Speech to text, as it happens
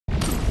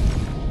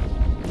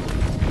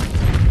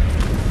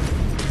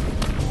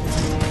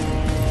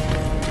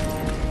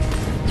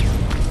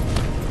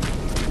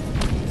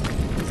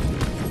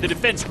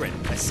defense grid.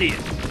 I see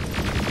it.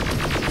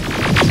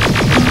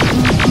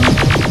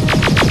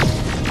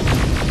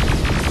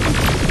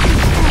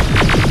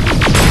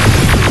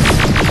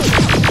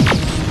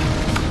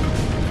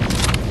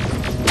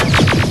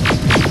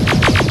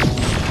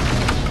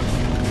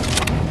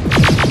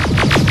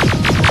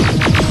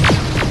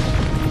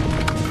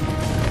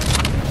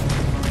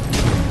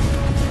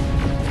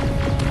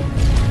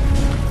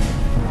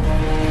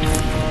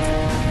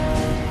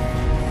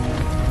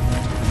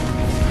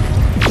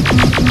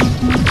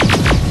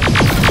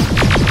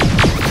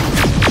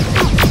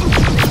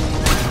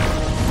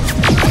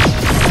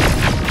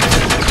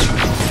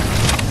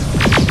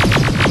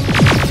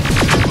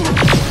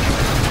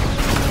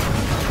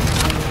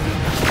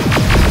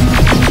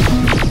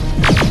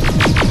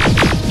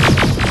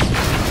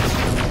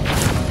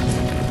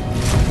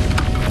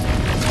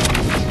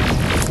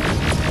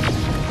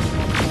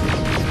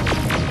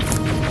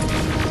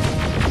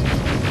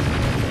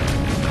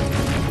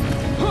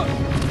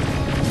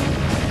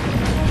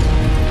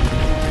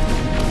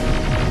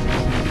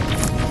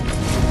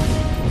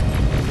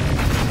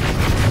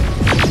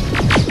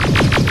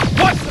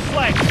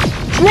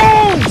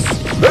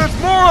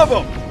 of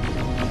them!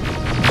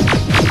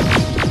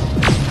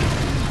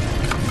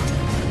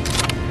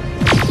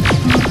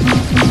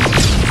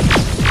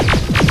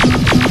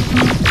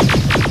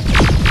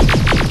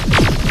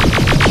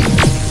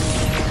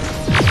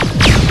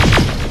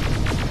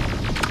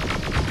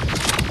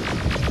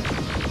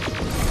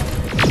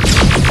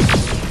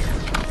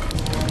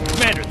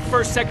 Commander, the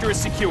first sector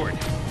is secured.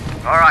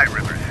 All right,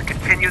 Rivers.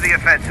 Continue the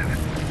offensive.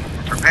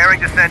 We're preparing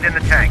to send in the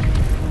tank.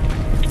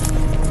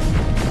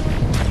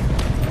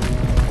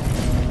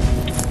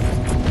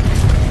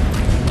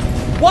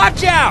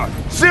 Watch out!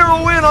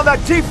 Zero in on that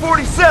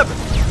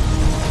T-47!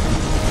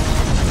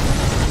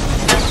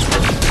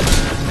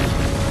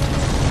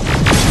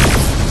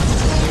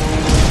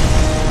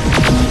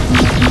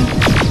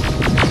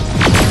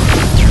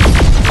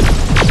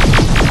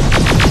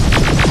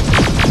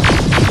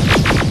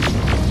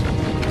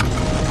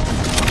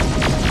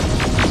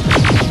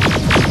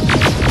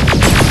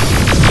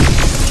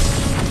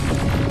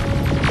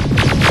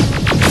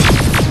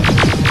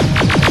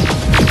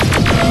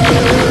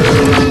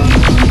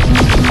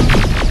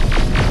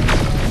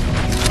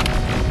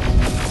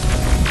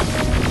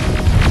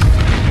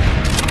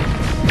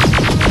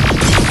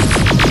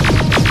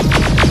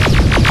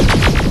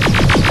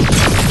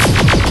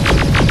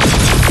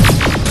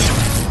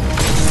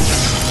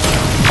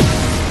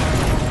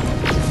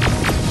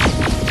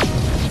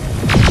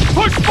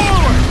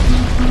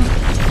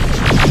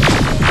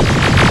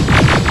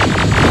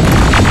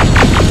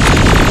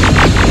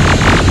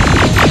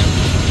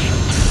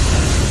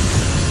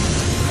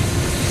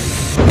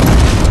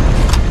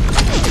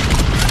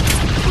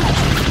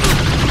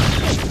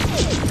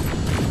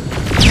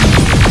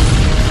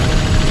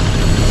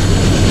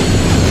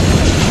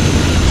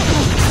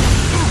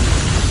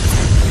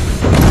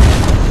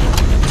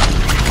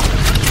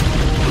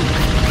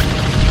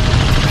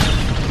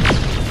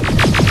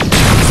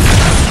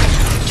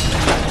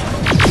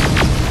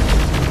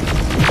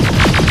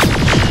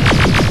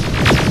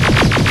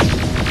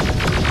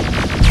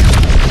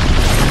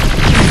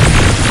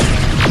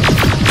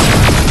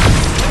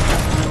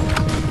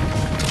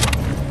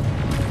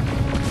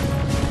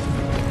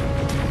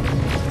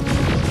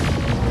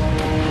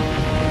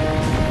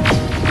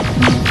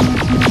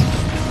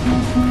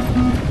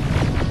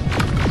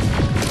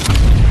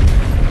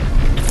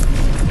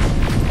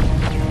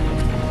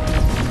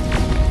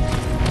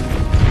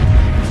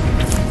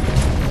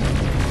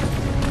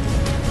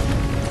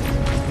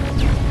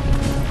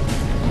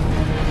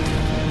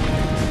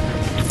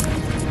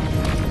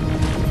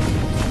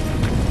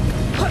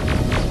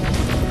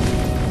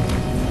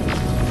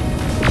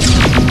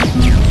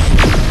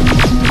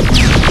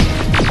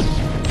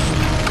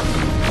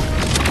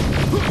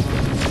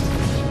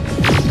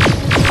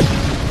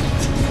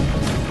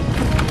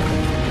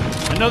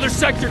 Another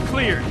sector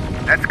cleared.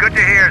 That's good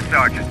to hear,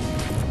 Sergeant.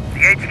 The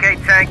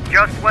HK tank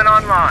just went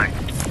online.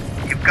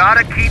 You've got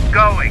to keep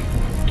going.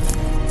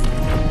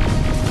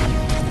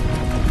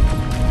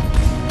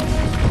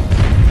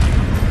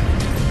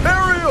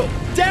 Aerial!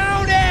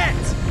 Down it!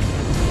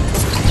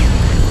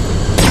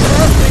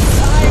 Perfect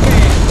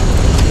timing!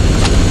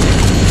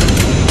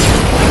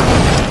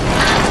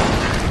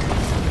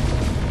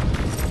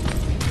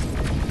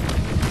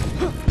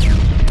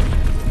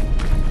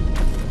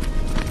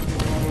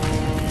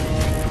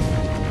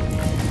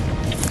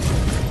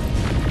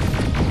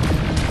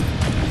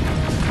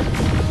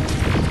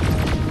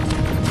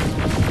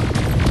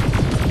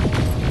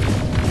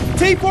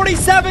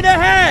 T-47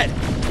 ahead!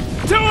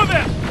 Two of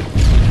them!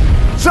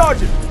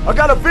 Sergeant, I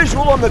got a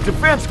visual on the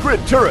defense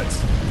grid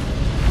turrets.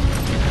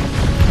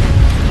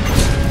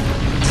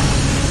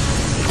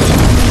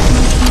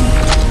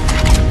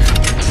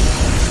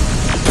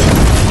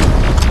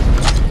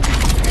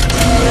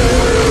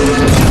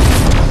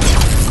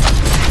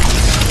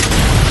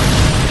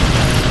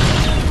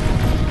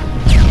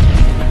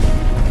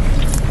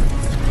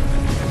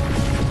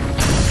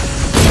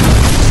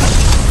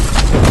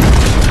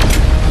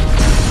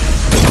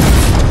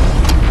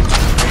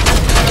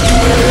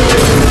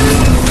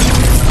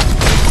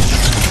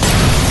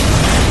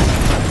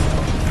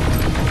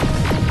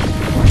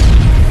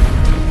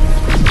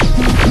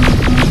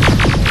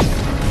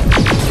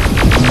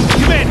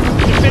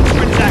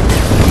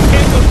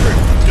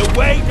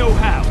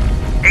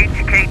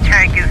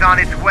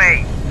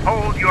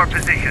 your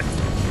position.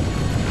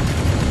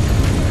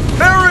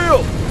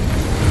 Aerial!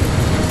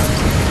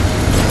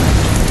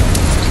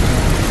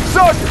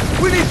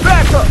 Sergeant, we need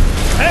backup!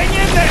 Hang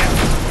in there!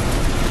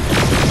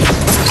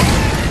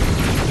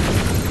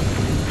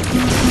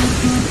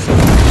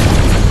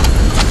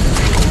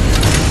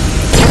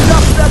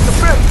 Stop that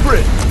defense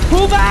grid!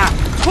 Pull back!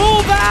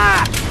 Pull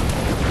back!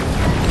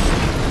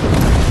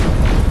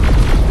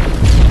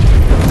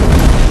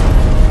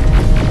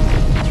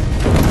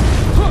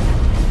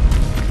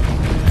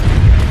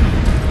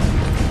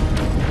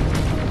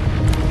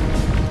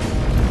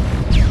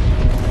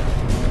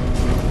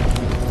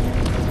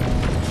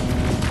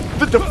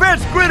 The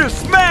defense grid is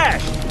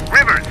smashed!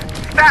 Rivers,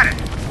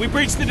 status. We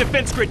breached the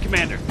defense grid,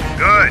 Commander.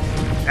 Good.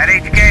 That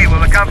HK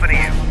will accompany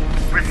you.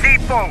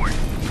 Proceed forward.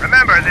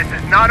 Remember, this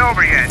is not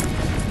over yet.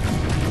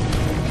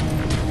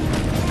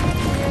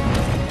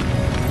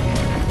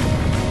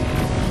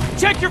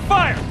 Check your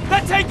fire!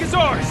 That tank is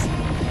ours!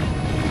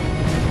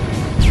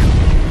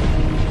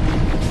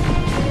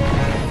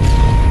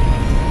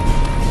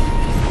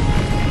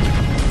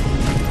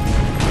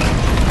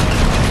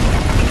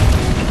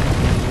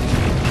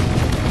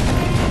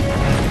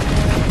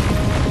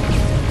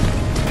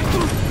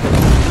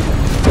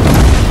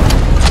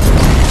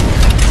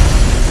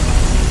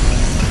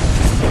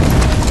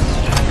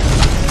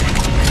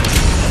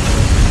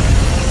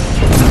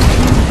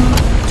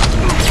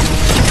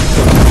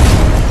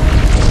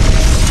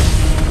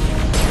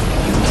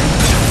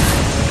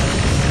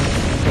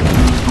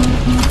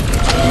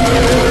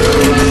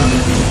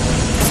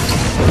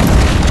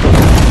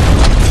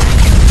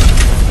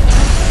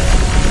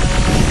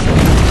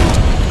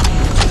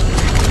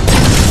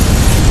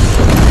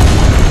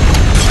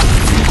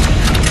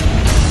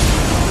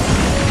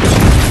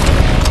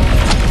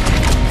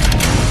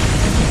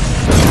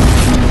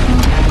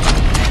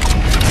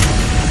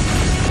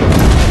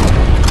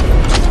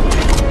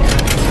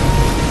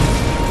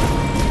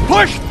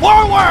 Push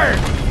forward!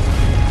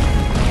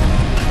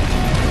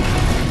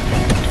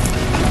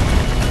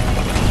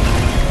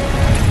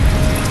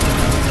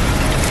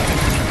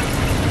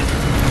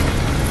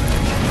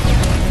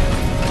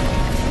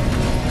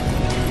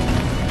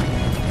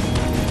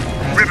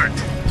 Rivers,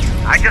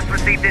 I just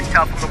received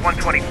intel from the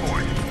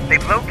 124th.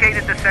 They've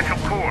located the central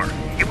core.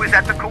 It was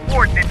at the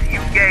coordinates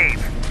you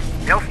gave.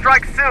 They'll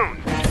strike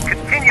soon.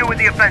 Continue with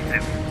the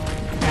offensive.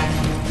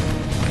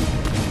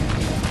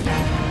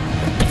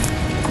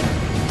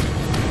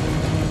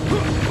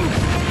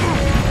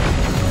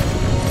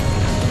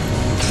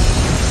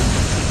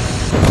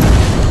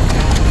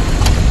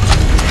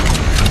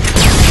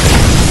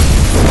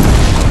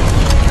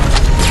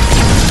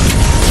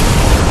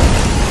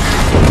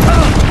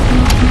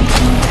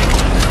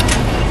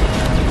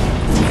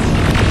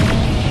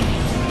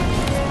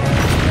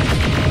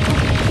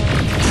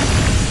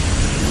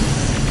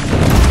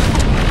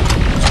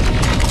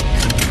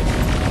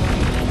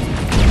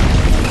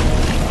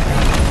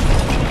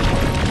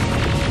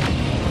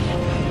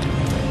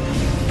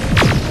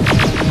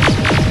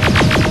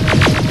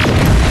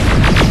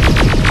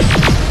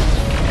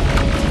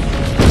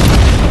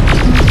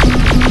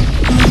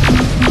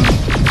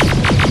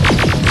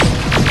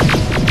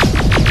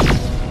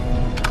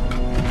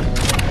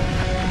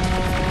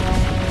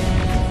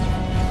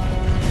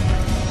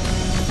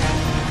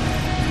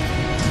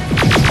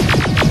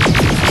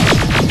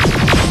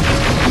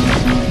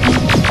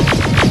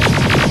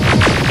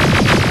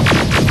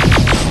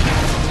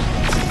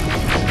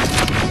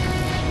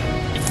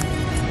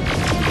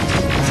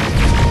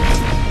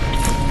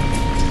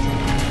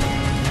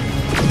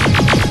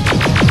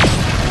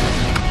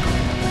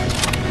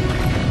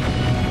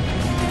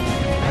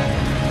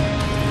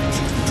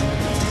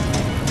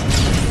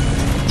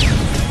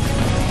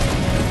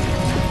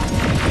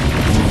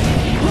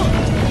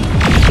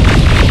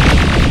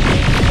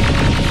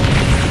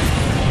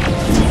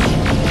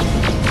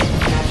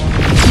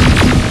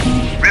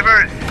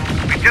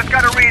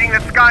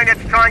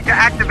 Skynet's trying to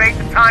activate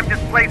the time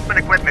displacement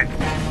equipment.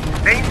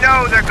 They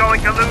know they're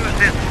going to lose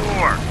this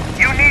war.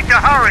 You need to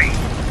hurry!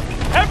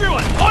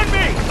 Everyone, on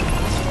me!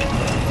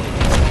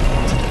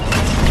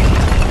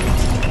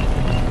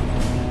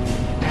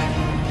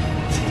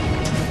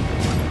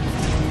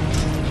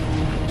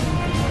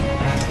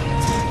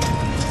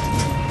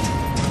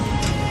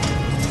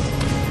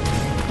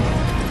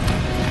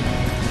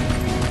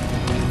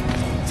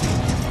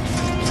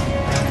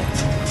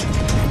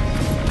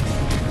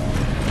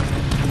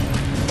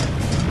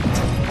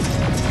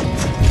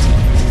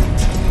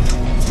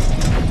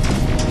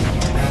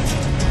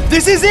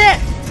 This is it!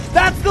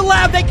 That's the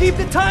lab that keeps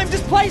the time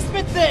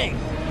displacement thing!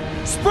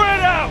 Spread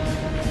out!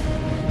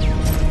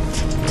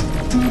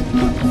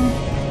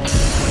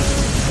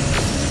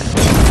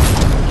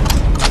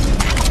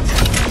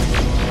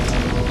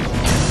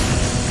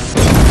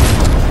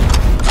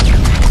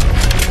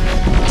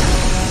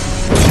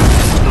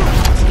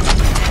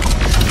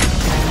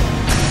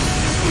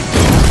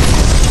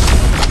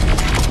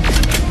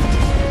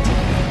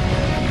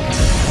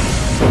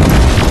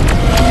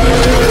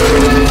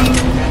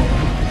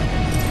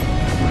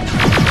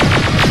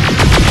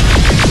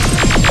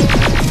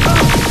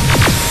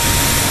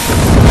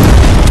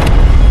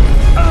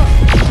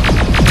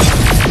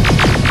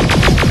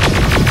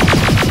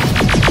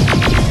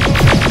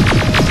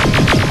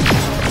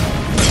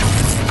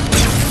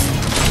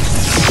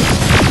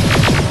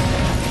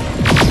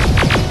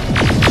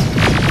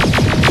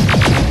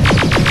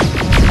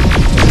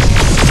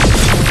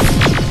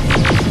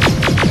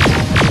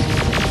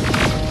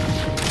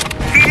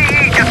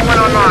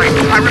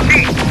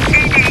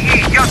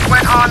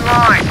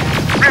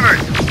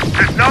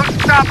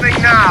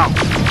 thing now!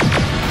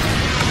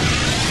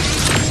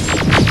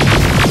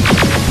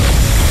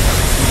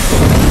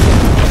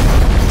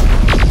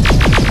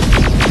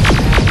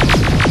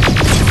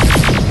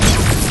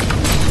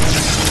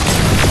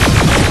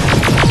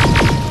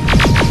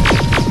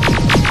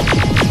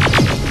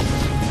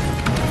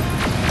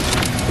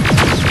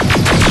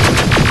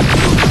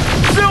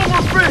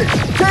 Silverfish!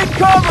 Take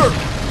cover!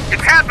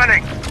 It's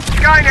happening!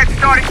 Skynet's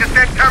starting to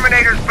send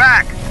Terminators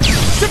back!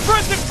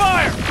 Suppressive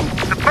fire!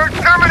 The first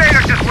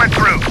Terminator just went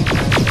through!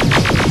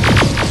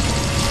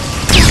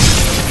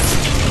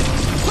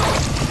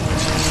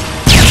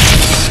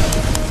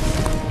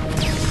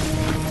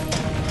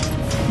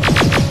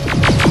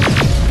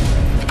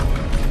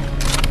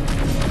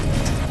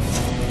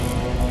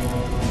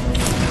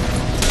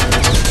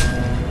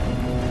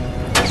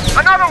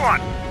 Another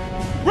one!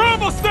 We're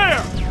almost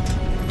there!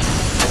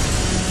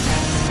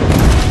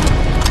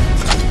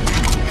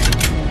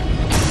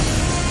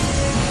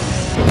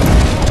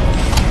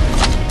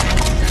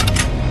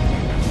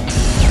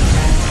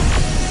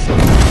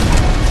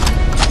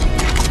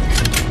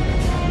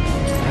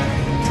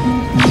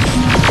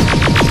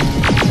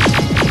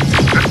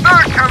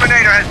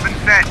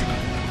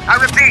 I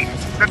repeat,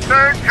 the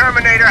third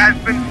Terminator has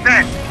been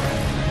sent.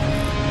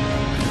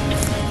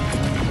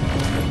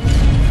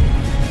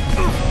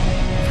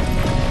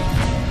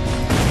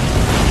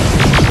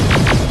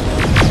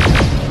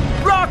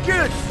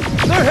 Rockets!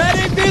 They're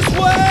heading this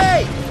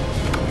way!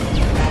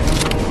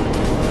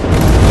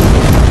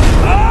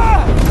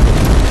 Ah!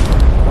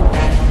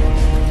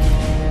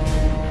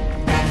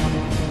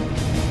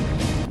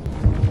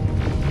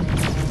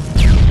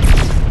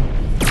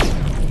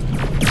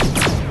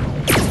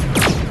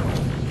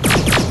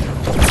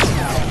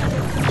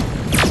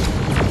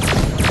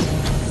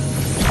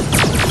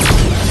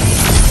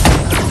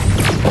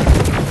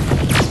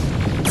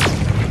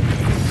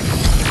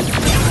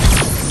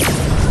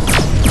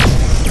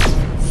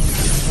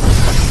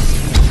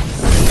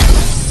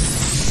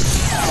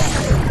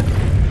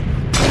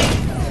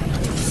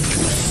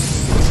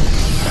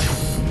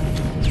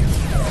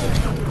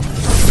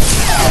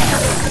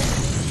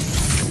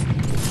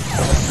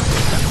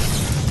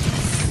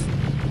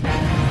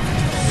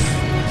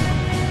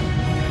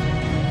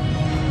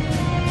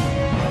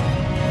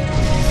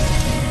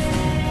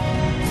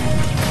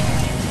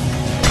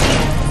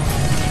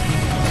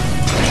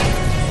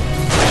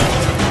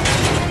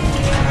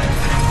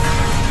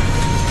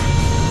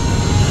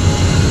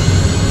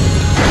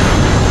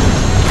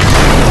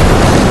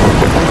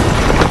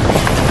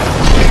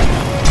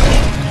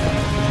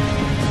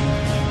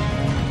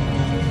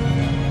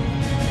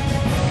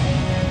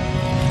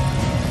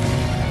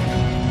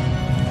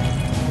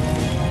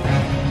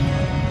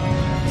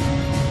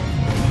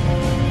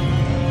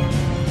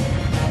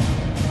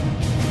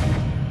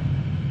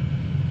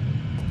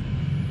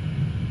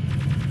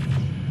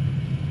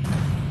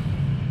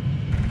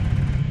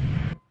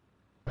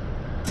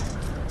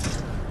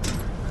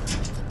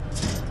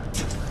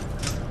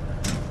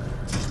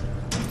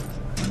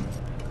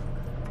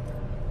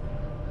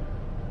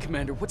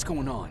 Commander, what's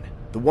going on?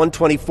 The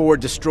 124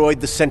 destroyed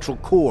the central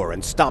core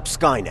and stopped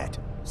Skynet.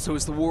 So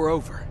is the war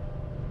over?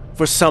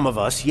 For some of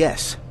us,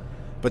 yes.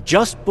 But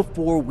just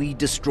before we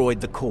destroyed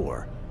the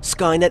core,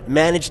 Skynet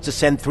managed to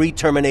send 3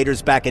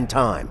 Terminators back in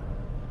time.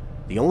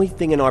 The only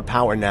thing in our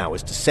power now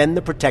is to send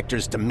the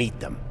Protectors to meet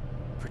them.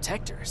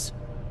 Protectors?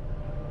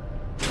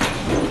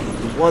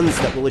 The ones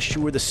that will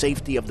assure the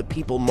safety of the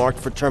people marked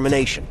for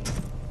termination.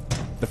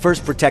 The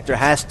first Protector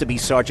has to be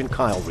Sergeant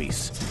Kyle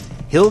Reese.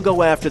 He'll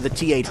go after the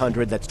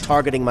T-800 that's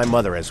targeting my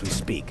mother as we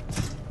speak.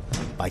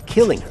 By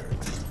killing her,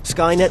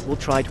 Skynet will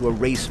try to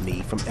erase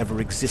me from ever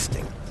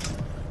existing.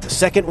 The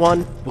second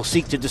one will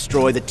seek to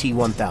destroy the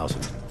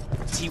T-1000.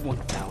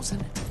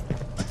 T-1000?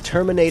 A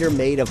Terminator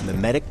made of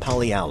mimetic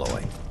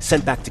polyalloy,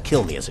 sent back to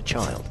kill me as a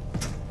child.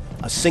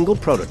 A single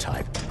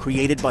prototype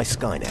created by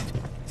Skynet.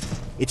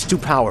 It's too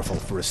powerful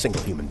for a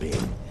single human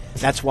being.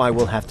 That's why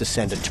we'll have to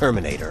send a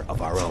Terminator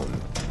of our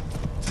own.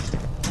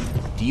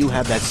 Do you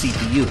have that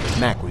CPU that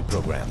Mac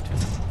reprogrammed?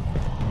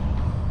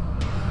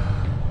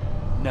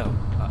 No,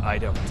 I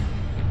don't.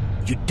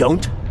 You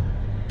don't?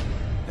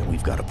 Then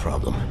we've got a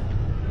problem.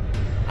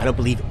 I don't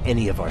believe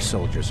any of our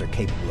soldiers are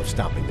capable of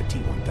stopping the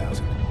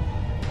T-1000.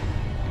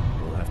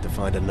 We'll have to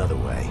find another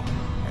way,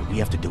 and we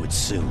have to do it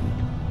soon.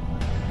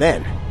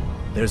 Then,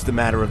 there's the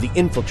matter of the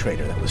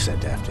infiltrator that was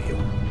sent after you.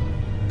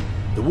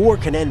 The war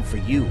can end for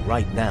you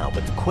right now,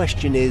 but the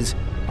question is,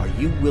 are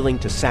you willing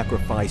to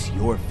sacrifice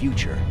your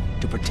future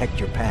to protect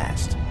your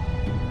past?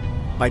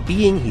 By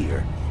being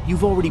here,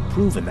 you've already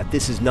proven that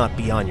this is not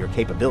beyond your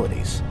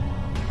capabilities.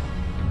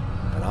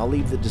 But I'll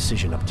leave the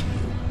decision up to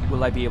you.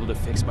 Will I be able to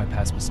fix my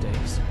past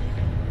mistakes?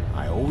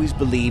 I always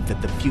believe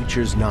that the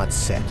future's not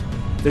set.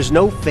 There's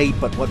no fate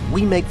but what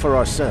we make for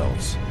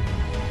ourselves.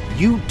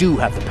 You do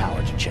have the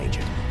power to change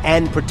it,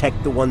 and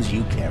protect the ones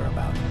you care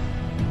about.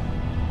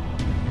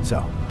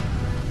 So,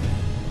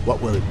 what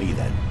will it be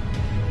then?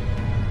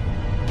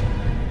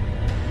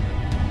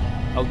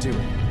 I'll do it.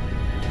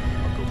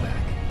 I'll go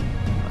back.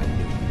 I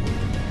knew you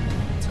would.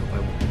 Let's hope I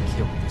won't be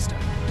killed this time.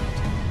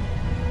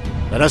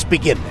 Let us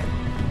begin then.